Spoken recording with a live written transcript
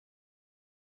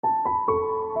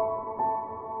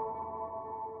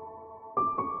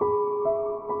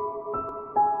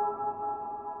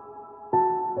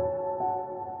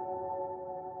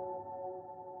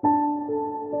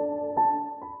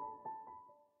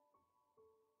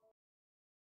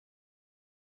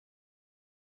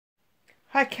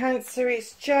Hi Cancer,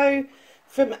 it's Jo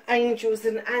from Angels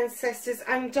and Ancestors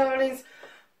and Darlings.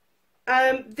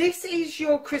 This is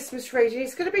your Christmas reading.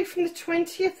 It's going to be from the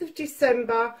 20th of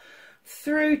December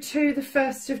through to the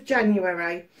 1st of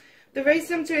January. The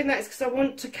reason I'm doing that is because I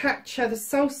want to capture the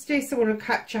solstice, I want to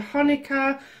capture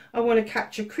Hanukkah, I want to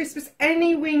capture Christmas,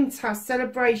 any winter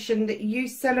celebration that you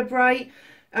celebrate.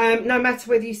 No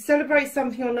matter whether you celebrate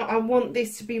something or not, I want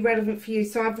this to be relevant for you.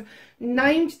 So I've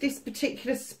named this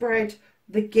particular spread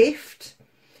The Gift.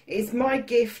 It's my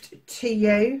gift to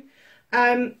you.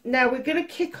 Now we're going to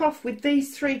kick off with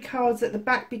these three cards at the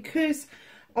back, because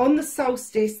on the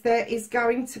solstice there is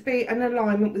going to be an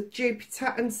alignment with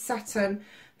Jupiter and Saturn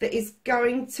that is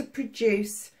going to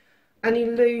produce an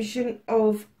illusion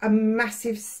of a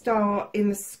massive star in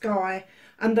the sky.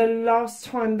 And the last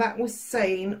time that was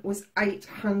seen was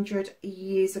 800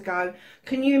 years ago.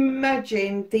 Can you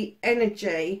imagine the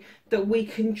energy that we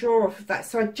can draw off of that?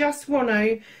 So I just want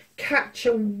to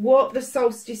capture what the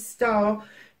solstice star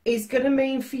is going to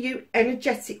mean for you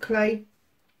energetically.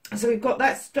 So we've got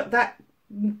that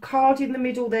card in the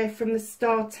middle there from the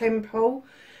Star Temple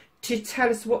to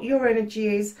tell us what your energy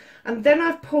is. And then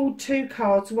I've pulled two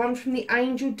cards, one from the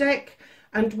Angel deck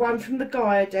and one from the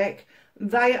Gaia deck.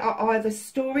 They are either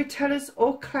storytellers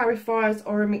or clarifiers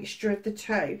or a mixture of the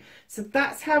two. So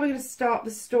that's how we're going to start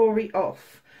the story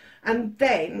off. And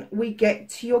then we get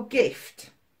to your gift.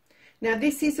 Now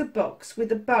this is a box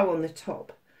with a bow on the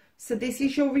top. So this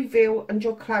is your reveal and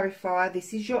your clarifier.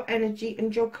 This is your energy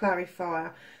and your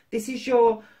clarifier. This is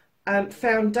your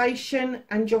foundation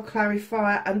and your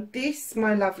clarifier. And this,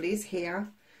 my lovelies, here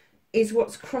is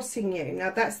what's crossing you. Now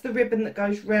that's the ribbon that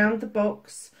goes round the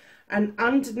box. And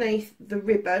underneath the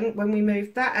ribbon, when we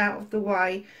move that out of the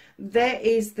way, there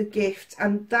is the gift.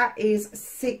 And that is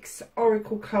 6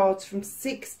 oracle cards from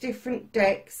 6 different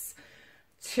decks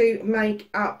to make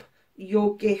up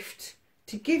your gift,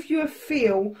 to give you a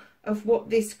feel of what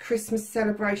this Christmas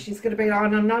celebration is going to be like.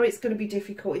 And I know it's going to be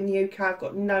difficult in the UK. I've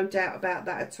got no doubt about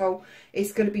that at all.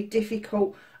 It's going to be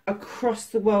difficult across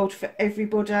the world for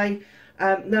everybody,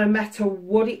 no matter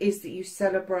what it is that you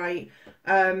celebrate.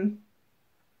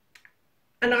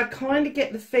 And I kind of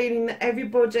get the feeling that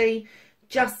everybody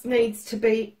just needs to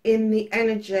be in the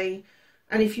energy.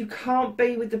 And if you can't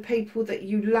be with the people that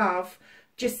you love,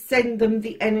 just send them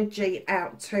the energy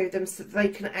out to them so that they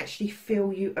can actually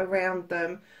feel you around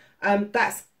them.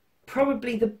 That's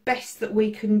probably the best that we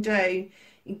can do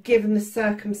given the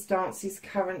circumstances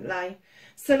currently.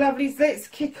 So lovelies, let's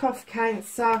kick off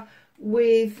Cancer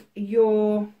with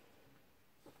your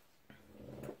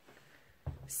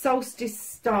solstice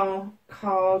star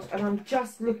card. And I'm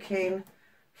just looking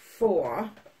for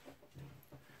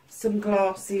some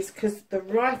glasses because the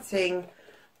writing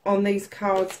on these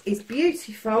cards is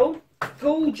beautiful,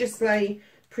 gorgeously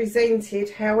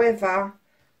presented. However,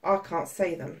 I can't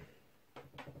see them.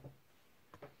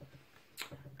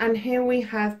 And here we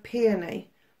have Peony,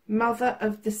 Mother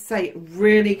of the Sea.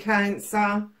 Really,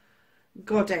 Cancer?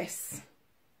 Goddess.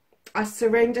 I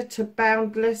surrender to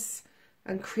boundless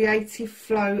and creative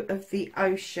flow of the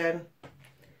ocean.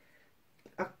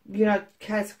 You know,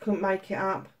 Cancer couldn't make it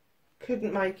up.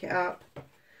 Couldn't make it up.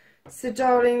 So,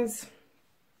 darlings,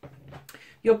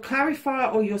 your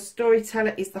clarifier or your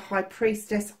storyteller is the High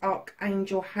Priestess,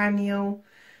 Archangel Haniel.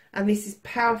 And this is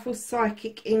powerful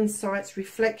psychic insights,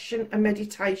 reflection and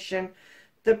meditation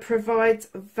that provides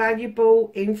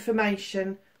valuable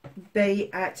information.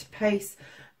 Be at peace.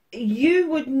 You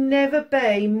would never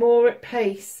be more at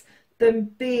peace than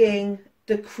being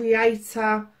the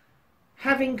creator,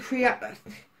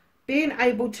 being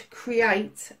able to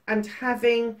create and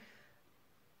having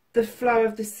the flow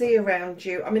of the sea around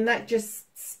you. I mean, that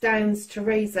just stands to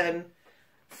reason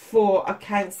for a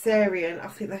Cancerian. I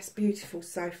think that's beautiful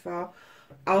so far.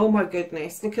 Oh my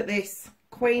goodness, look at this.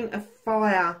 Queen of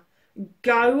Fire.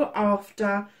 Go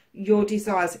after your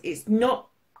desires. It's not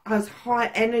as high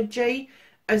energy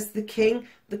as the King.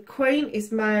 The Queen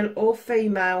is male or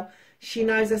female. She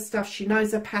knows her stuff. She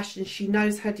knows her passion. She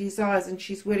knows her desires, and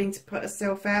she's willing to put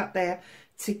herself out there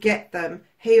to get them.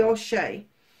 He or she.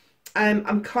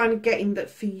 I'm kind of getting that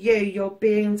for you, you're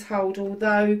being told,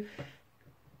 although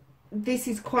this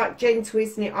is quite gentle,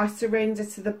 isn't it? I surrender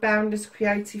to the boundless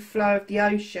creative flow of the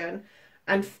ocean,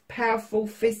 and powerful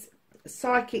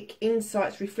psychic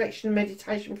insights, reflection and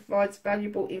meditation provides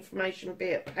valuable information.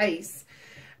 Be at peace.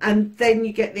 And then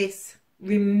you get this: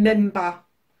 remember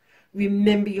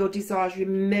your desires,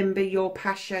 remember your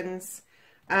passions.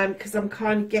 Because I'm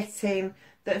kind of getting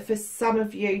that for some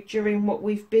of you, during what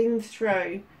we've been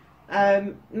through,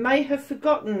 may have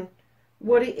forgotten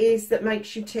what it is that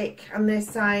makes you tick, and they're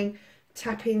saying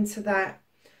tap into that.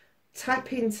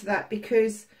 tap into that,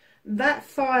 because that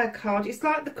fire card, it's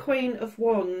like the Queen of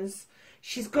Wands.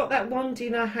 She's got that wand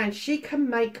in her hand. She can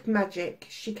make magic.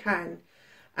 She can.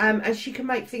 And she can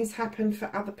make things happen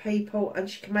for other people, and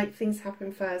she can make things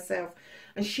happen for herself.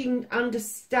 And she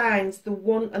understands the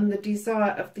want and the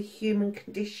desire of the human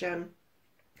condition.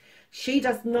 She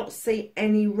does not see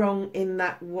any wrong in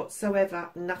that whatsoever.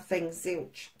 Nothing,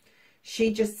 zilch.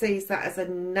 She just sees that as a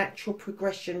natural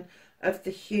progression of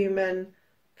the human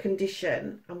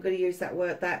condition. I'm going to use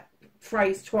that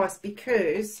phrase twice,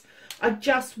 because I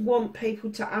just want people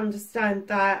to understand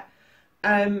that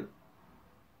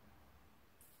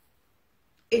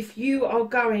if you are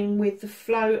going with the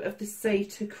flow of the sea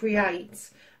to create,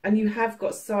 and you have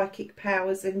got psychic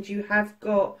powers, and you have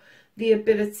got the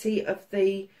ability of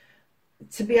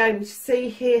to be able to see,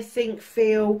 hear, think,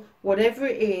 feel, whatever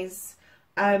it is,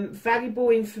 valuable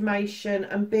information,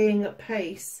 and being at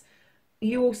peace,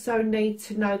 you also need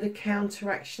to know the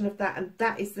counteraction of that, and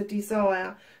that is the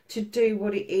desire to do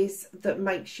what it is that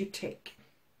makes you tick.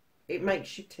 It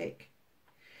makes you tick.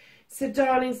 So,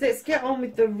 darlings, let's get on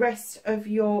with the rest of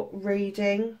your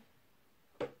reading.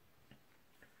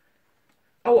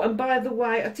 Oh, and by the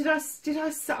way, did I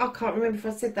say, I can't remember if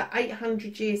I said that,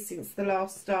 800 years since the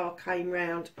last star came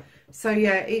round. So,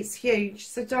 yeah, it's huge.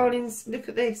 So, darlings, look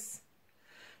at this.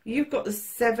 You've got the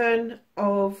 7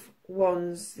 of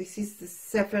Wands. This is the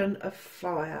 7 of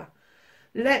Fire.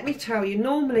 Let me tell you,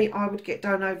 normally I would get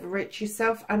don't overreach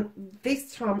yourself, and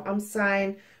this time I'm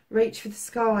saying reach for the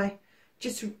sky.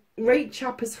 Just reach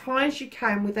up as high as you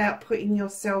can without putting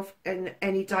yourself in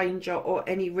any danger or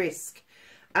any risk,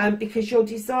 because your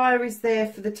desire is there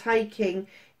for the taking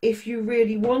if you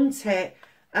really want it.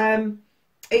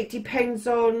 It depends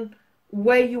on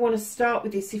where you want to start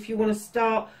with this. If you want to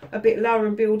start a bit lower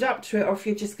and build up to it, or if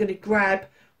you're just going to grab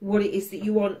what it is that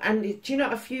you want. And do you know,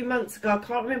 a few months ago, I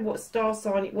can't remember what star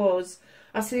sign it was,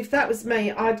 I said if that was me,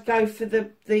 I'd go for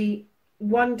the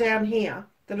one down here,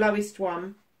 the lowest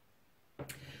one,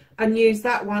 and use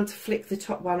that one to flick the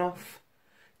top one off.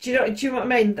 Do you know what I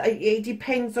mean? It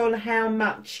depends on how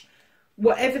much,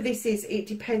 whatever this is, it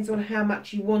depends on how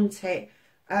much you want it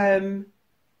to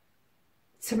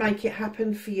make it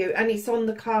happen for you. And it's on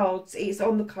the cards. It's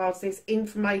on the cards. There's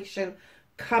information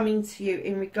coming to you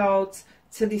in regards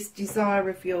to this desire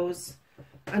of yours.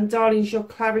 And darlings, your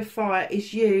clarifier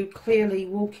is you clearly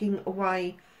walking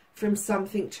away from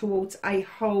something towards a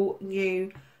whole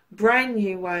new, brand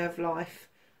new way of life.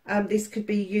 This could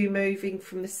be you moving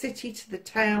from the city to the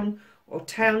town, or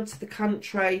town to the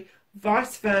country,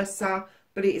 vice versa,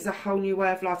 but it is a whole new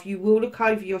way of life. You will look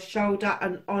over your shoulder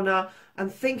and honour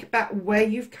and think about where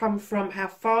you've come from, how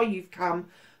far you've come,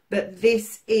 but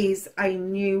this is a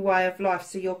new way of life.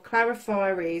 So your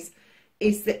clarifier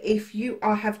is that if you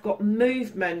have got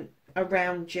movement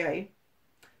around you,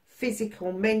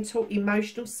 physical, mental,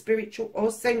 emotional, spiritual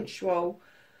or sensual,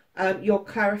 your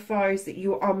clarifier is that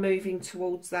you are moving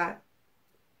towards that.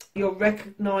 You're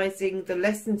recognising the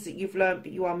lessons that you've learned,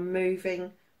 but you are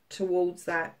moving towards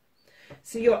that.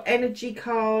 So your energy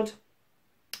card,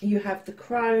 you have the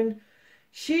crone.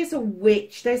 She's a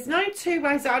witch. There's no two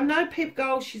ways. I know people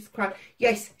go, oh, she's a crone.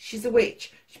 Yes, she's a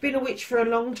witch. She's been a witch for a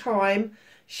long time.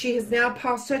 She has now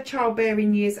passed her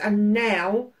childbearing years, and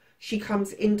now she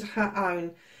comes into her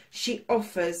own. She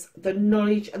offers the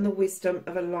knowledge and the wisdom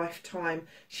of a lifetime.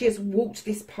 She has walked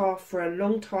this path for a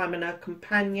long time, and her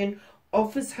companion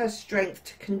offers her strength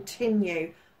to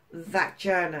continue that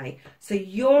journey. So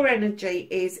your energy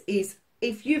is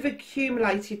if you've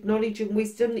accumulated knowledge and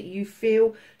wisdom that you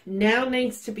feel now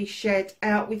needs to be shared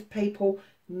out with people,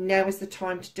 now is the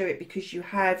time to do it, because you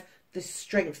have the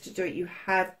strength to do it. You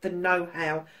have the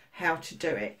know-how how to do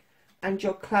it. And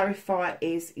your clarifier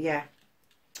is, yeah,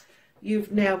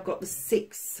 you've now got the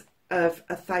 6 of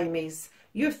Athames.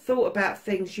 You've thought about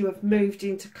things, you have moved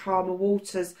into calmer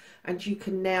waters, and you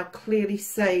can now clearly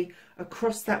see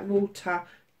across that water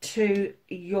to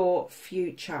your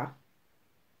future.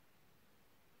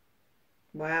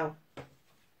 Wow.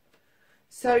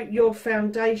 So your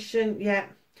foundation, yeah,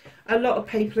 a lot of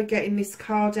people are getting this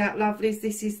card out, lovelies.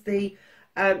 This is the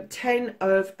 10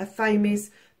 of Athames.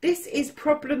 This is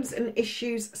problems and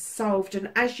issues solved,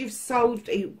 and as you've solved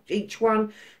each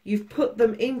one, you've put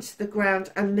them into the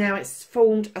ground, and now it's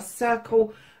formed a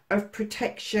circle of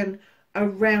protection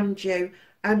around you.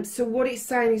 So what it's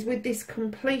saying is, with this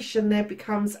completion, there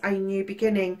becomes a new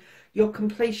beginning. Your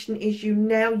completion is you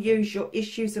now use your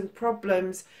issues and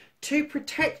problems to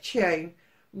protect you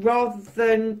rather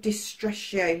than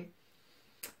distress you.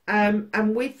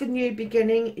 And with the new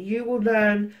beginning, you will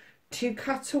learn to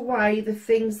cut away the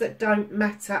things that don't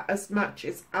matter as much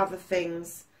as other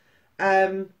things.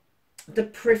 the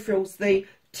peripherals, the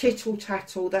tittle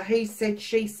tattle, the he said,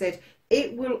 she said,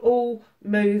 it will all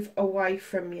move away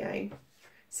from you.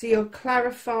 So your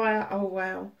clarifier, oh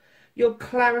wow, your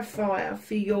clarifier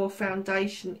for your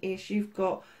foundation is you've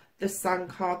got the Sun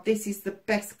card. This is the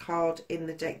best card in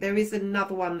the deck. There is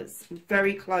another one that's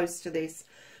very close to this,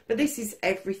 but this is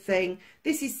everything.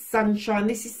 This is sunshine,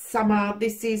 this is summer,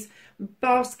 this is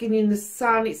basking in the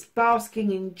sun, it's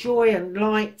basking in joy and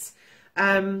light.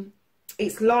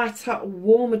 It's lighter,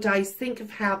 warmer days. Think of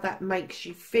how that makes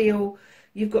you feel.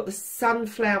 You've got the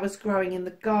sunflowers growing in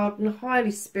the garden,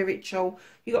 highly spiritual.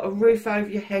 You've got a roof over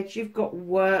your head. You've got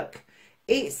work.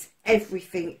 It's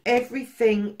everything.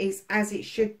 Everything is as it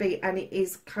should be, and it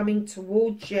is coming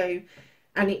towards you,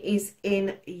 and it is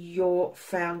in your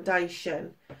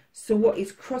foundation. So what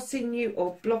is crossing you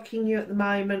or blocking you at the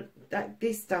moment,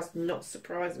 this does not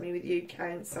surprise me with you,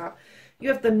 Cancer. You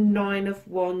have the Nine of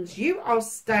Wands. You are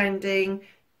standing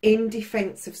in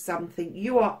defense of something.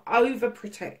 You are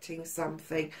overprotecting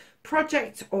something,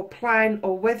 project or plan,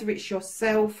 or whether it's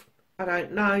yourself, I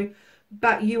don't know,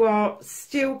 but you are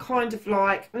still kind of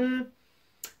like,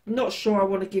 not sure I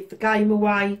want to give the game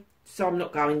away, so I'm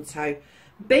not going to.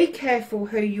 Be careful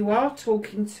who you are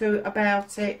talking to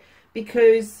about it,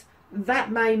 because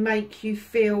that may make you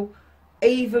feel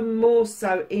even more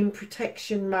so in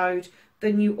protection mode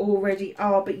than you already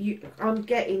are. But I'm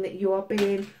getting that you are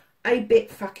being a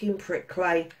bit fucking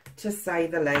prickly, to say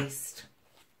the least.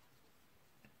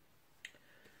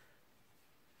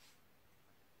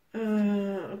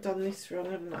 I've done this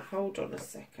wrong, haven't I? Hold on a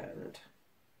second.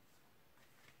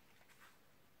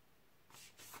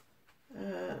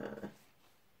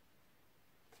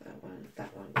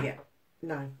 That one, yeah.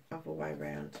 No, other way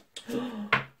round.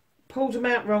 Pulled them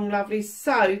out wrong, lovely.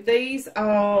 So these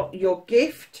are your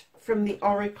gift from the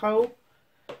Oracle.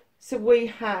 So we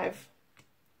have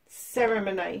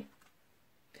ceremony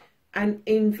and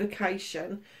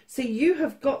invocation. So you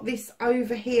have got this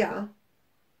over here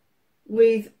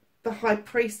with the High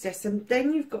Priestess, and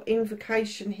then you've got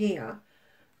invocation here.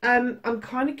 I'm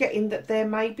kind of getting that there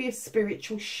may be a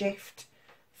spiritual shift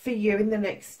for you in the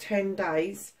next 10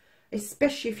 days,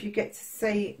 especially if you get to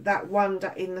see that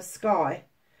wonder in the sky.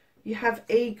 You have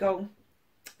Eagle,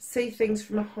 see things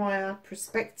from a higher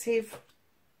perspective.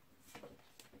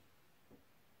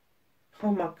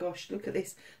 Oh my gosh, look at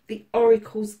this. The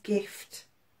Oracle's gift.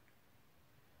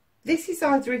 This is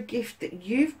either a gift that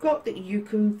you've got that you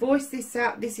can voice this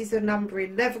out. This is a number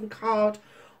 11 card.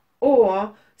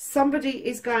 Or somebody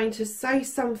is going to say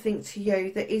something to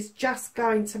you that is just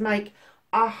going to make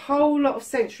a whole lot of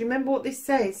sense. Remember what this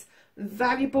says.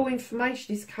 Valuable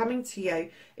information is coming to you.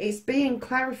 It's being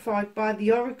clarified by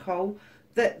the Oracle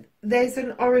that there's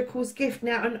an Oracle's gift.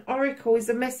 Now, an Oracle is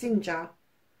a messenger.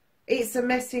 It's a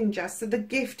messenger. So the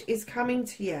gift is coming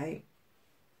to you.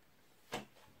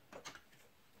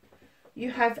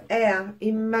 You have air,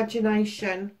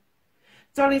 imagination.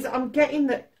 Darlings, I'm getting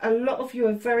that a lot of you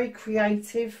are very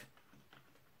creative.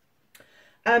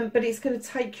 But it's going to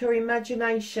take your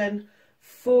imagination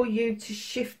for you to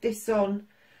shift this on.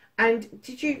 And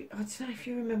did you, I don't know if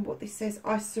you remember what this says.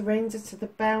 I surrender to the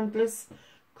boundless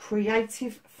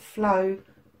creative flow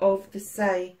of the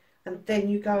sea. And then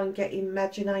you go and get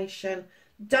imagination.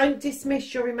 Don't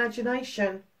dismiss your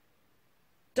imagination.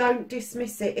 Don't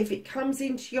dismiss it. If it comes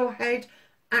into your head,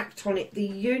 act on it. The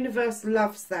universe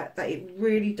loves that it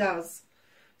really does.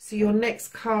 So your next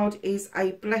card is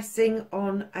a blessing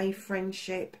on a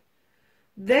friendship.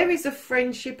 There is a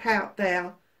friendship out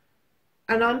there,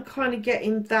 and I'm kind of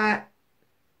getting that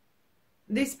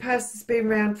this person's been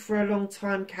around for a long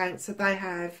time, Cancer. They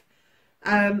have.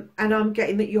 And I'm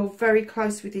getting that you're very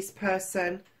close with this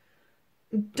person.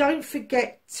 Don't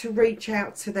forget to reach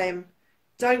out to them.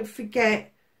 Don't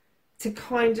forget to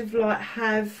kind of like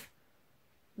have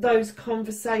those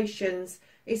conversations.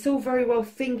 It's all very well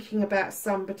thinking about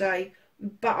somebody,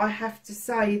 but I have to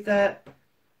say that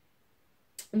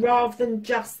rather than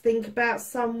just think about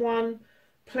someone,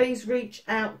 please reach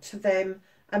out to them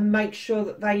and make sure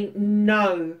that they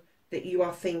know that you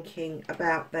are thinking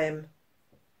about them.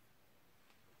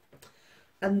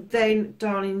 And then,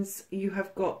 darlings, you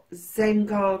have got Zen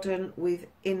Garden with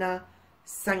Inner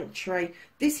Sanctuary.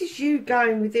 This is you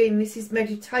going within. This is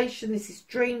meditation. This is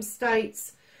dream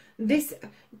states.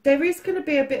 There is going to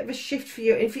be a bit of a shift for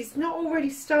you. If it's not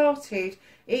already started,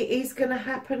 it is going to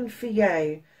happen for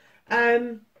you.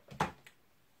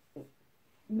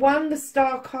 One, the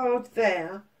Star card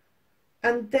there,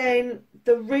 and then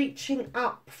the reaching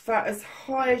up for as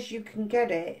high as you can get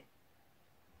it.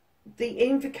 The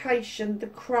invocation, the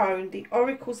crone, the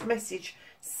Oracle's message,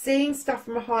 seeing stuff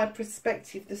from a higher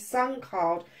perspective, the Sun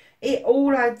card, it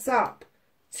all adds up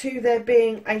to there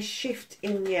being a shift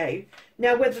in you.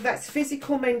 Now, whether that's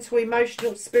physical, mental,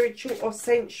 emotional, spiritual or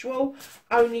sensual,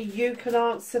 only you can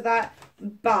answer that.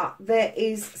 But there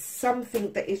is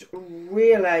something that is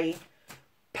really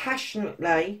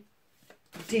passionately,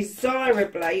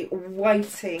 desirably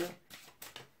waiting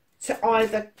to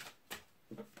either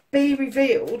be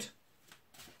revealed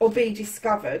or be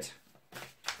discovered.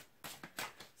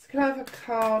 So can I have a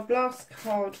card, last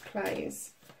card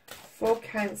please, for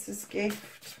Cancer's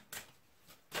gift?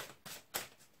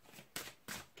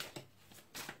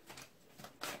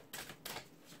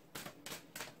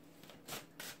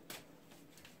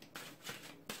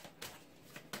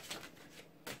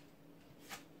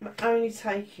 I'm only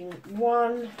taking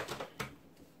one.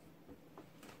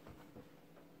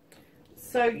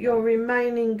 So your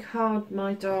remaining card,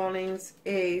 my darlings,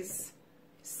 is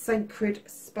Sacred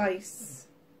Space.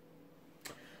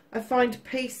 I find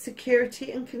peace,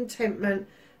 security and contentment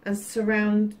and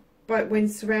when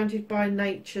surrounded by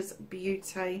nature's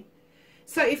beauty.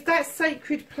 So if that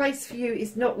sacred place for you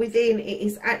is not within, it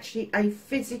is actually a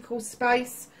physical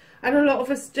space. And a lot of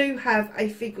us do have a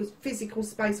physical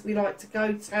space we like to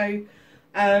go to.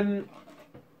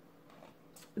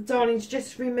 Darlings,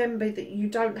 just remember that you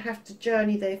don't have to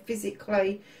journey there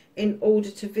physically in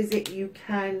order to visit. You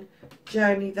can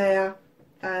journey there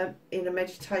in a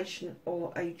meditation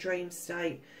or a dream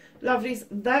state. Lovelies,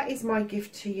 that is my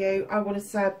gift to you. I want to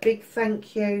say a big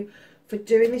thank you for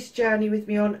doing this journey with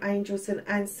me on Angels and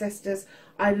Ancestors.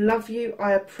 I love you,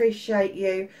 I appreciate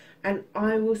you, and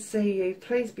I will see you.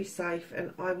 Please be safe,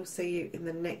 and I will see you in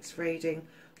the next reading.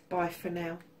 Bye for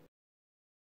now.